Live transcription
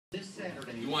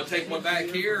You want to take one back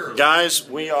here? Or? Guys,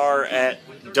 we are at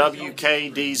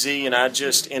WKDZ, and I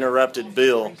just interrupted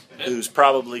Bill, who's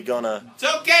probably gonna...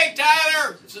 It's okay,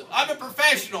 Tyler. I'm a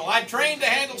professional. I'm trained to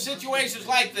handle situations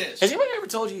like this. Has anybody ever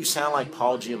told you sound like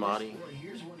Paul Giamatti?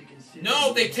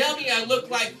 No, they tell me I look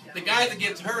like the guy that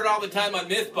gets hurt all the time on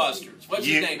Mythbusters. What's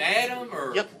his name, Adam?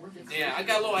 Or? Yep. Yeah, I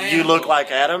got a little Adam. You look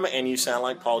like Adam, and you sound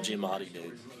like Paul Giamatti,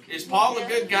 dude. Is Paul a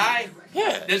good guy?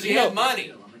 Yeah. Does he have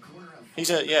money? I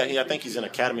think he's an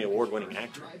Academy Award-winning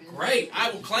actor. Great.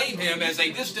 I will claim him as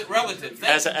a distant relative.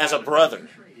 As a brother.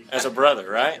 As a brother,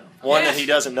 right? One that he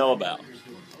doesn't know about.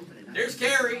 There's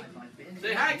Carrie.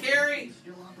 Say hi, Carrie.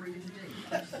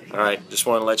 All right, just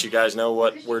want to let you guys know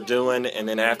what we're doing, and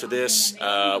then after this,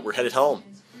 we're headed home.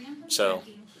 So,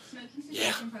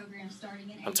 yeah,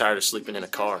 I'm tired of sleeping in a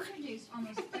car.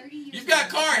 You've got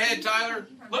car head, Tyler.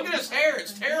 Look at his hair.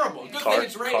 It's terrible. Good thing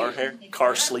it's raining. Car hair?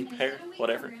 Car sleep hair?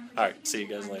 Whatever. All right, see you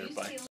guys later. Bye.